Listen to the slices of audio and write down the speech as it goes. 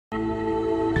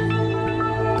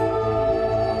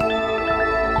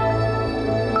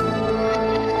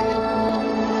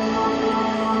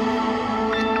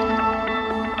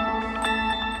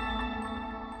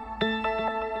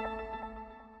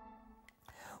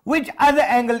Which other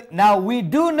angle? Now we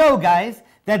do know, guys,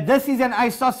 that this is an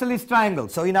isosceles triangle.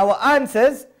 So in our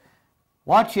answers,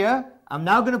 watch here, I'm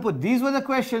now going to put, these were the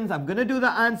questions, I'm going to do the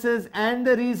answers and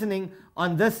the reasoning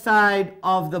on this side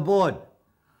of the board.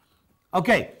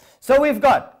 Okay, so we've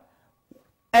got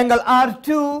angle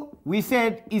R2, we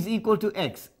said, is equal to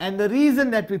x. And the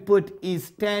reason that we put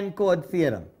is tan chord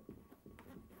theorem.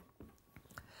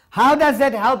 How does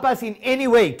that help us in any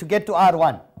way to get to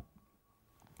R1?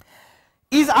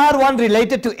 Is R1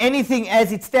 related to anything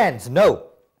as it stands? No.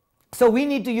 So we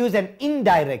need to use an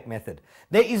indirect method.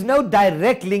 There is no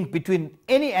direct link between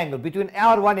any angle, between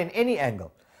R1 and any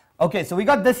angle. Okay, so we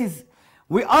got this is,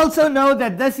 we also know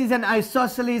that this is an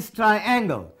isosceles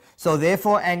triangle. So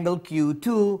therefore angle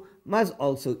Q2 must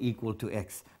also equal to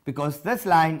x. Because this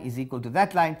line is equal to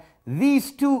that line,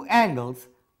 these two angles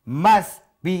must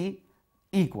be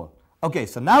equal. Okay,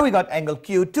 so now we got angle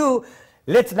Q2.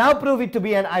 Let's now prove it to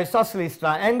be an isosceles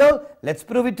triangle. Let's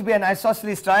prove it to be an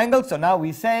isosceles triangle. So now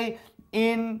we say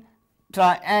in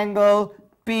triangle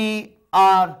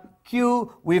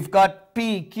PRQ, we've got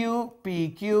PQ.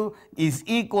 PQ is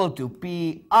equal to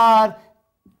PR.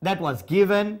 That was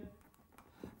given.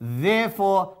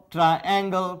 Therefore,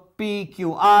 triangle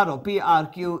PQR or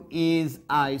PRQ is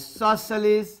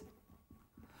isosceles.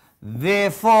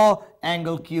 Therefore,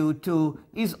 angle Q2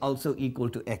 is also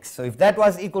equal to x. So if that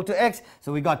was equal to x,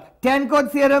 so we got tan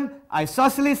chord theorem,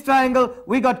 isosceles triangle,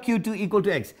 we got Q2 equal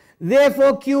to x.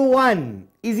 Therefore, Q1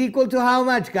 is equal to how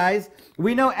much, guys?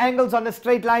 We know angles on a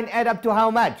straight line add up to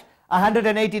how much?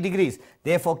 180 degrees.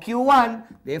 Therefore, Q1,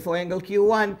 therefore angle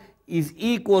Q1 is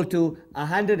equal to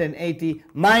 180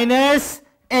 minus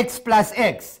x plus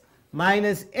x.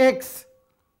 Minus x,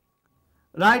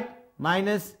 right?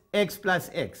 Minus x plus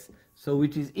x. So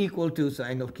which is equal to, so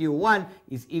angle Q1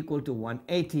 is equal to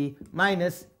 180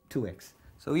 minus 2x.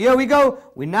 So here we go.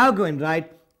 We now go and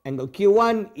write angle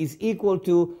Q1 is equal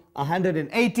to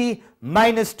 180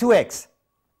 minus 2x.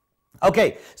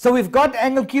 Okay, so we've got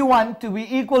angle Q1 to be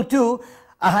equal to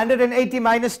 180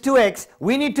 minus 2x.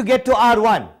 We need to get to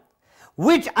R1.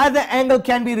 Which other angle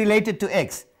can be related to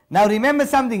x? Now remember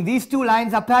something, these two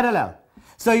lines are parallel.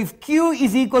 So if Q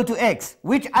is equal to x,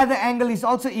 which other angle is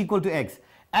also equal to x?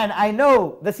 And I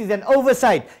know this is an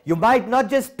oversight. You might not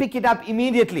just pick it up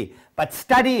immediately, but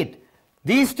study it.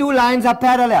 These two lines are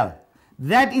parallel.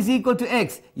 That is equal to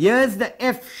x. Here's the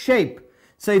F shape.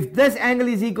 So if this angle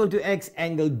is equal to x,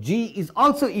 angle G is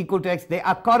also equal to x. They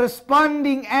are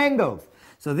corresponding angles.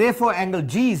 So therefore angle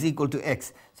G is equal to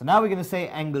x. So now we're going to say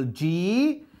angle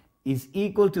G is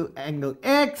equal to angle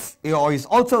x, or is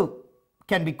also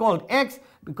can be called x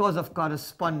because of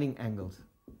corresponding angles.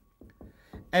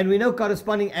 And we know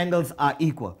corresponding angles are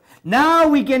equal. Now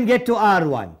we can get to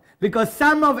R1 because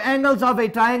sum of angles of a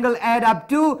triangle add up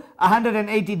to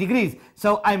 180 degrees.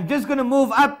 So I'm just going to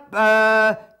move up.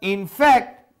 In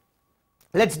fact,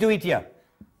 let's do it here.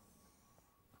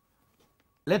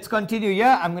 Let's continue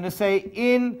here. I'm going to say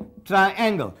in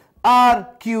triangle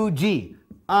RQG.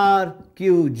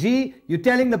 RQG. You're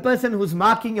telling the person who's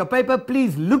marking your paper,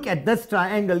 please look at this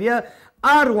triangle here.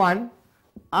 R1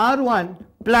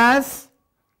 plus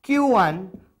Q1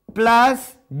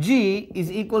 plus G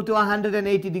is equal to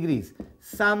 180 degrees.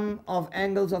 Sum of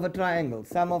angles of a triangle.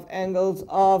 Sum of angles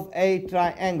of a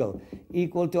triangle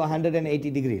equal to 180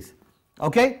 degrees.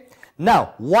 Okay?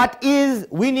 Now,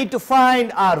 we need to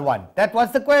find R1. That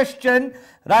was the question,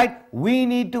 right? We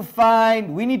need to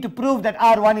prove that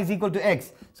R1 is equal to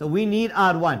x. So we need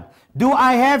R1. Do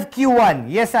I have Q1?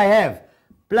 Yes, I have.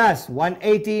 Plus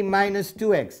 180 minus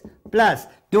 2x. Plus,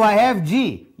 do I have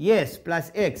G? Yes,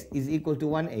 plus x is equal to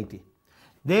 180.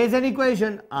 There is an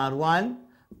equation, R1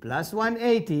 plus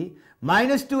 180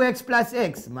 minus 2x plus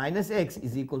x minus x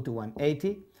is equal to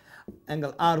 180.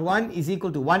 Angle R1 is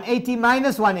equal to 180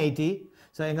 minus 180.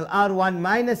 So angle R1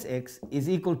 minus x is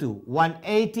equal to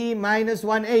 180 minus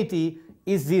 180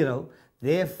 is 0.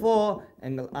 Therefore,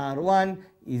 angle R1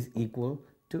 is equal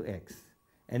to x.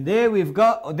 And there we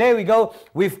go.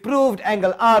 We've proved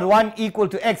angle R1 equal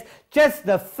to x. Just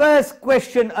the first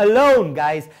question alone,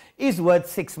 guys, is worth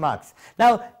 6 marks.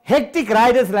 Now, hectic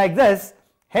riders like this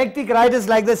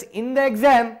in the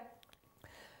exam,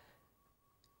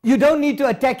 you don't need to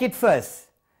attack it first.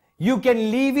 You can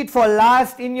leave it for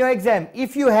last in your exam.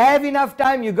 If you have enough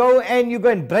time, you go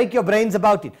and break your brains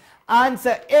about it.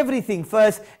 Answer everything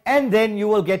first and then you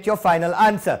will get your final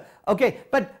answer. Okay,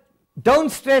 but don't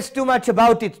stress too much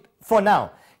about it for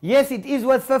now. Yes, it is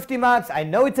worth 50 marks. I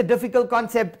know it's a difficult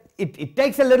concept. It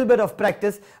takes a little bit of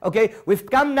practice. Okay, we've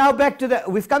come to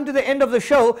the end of the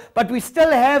show, but we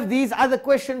still have these other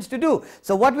questions to do.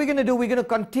 So what we're going to do, we're going to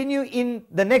continue in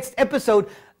the next episode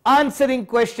answering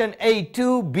question A,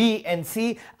 2, B and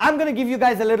C. I'm going to give you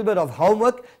guys a little bit of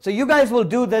homework. So you guys will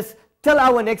do this till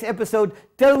our next episode,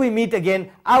 till we meet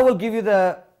again. I will give you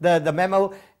the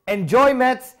memo. Enjoy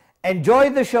maths, enjoy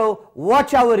the show,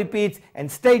 watch our repeats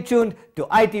and stay tuned to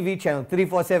ITV channel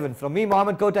 347. From me,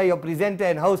 Mohammed Kota, your presenter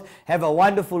and host, have a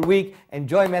wonderful week.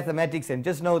 Enjoy mathematics and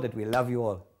just know that we love you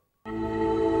all.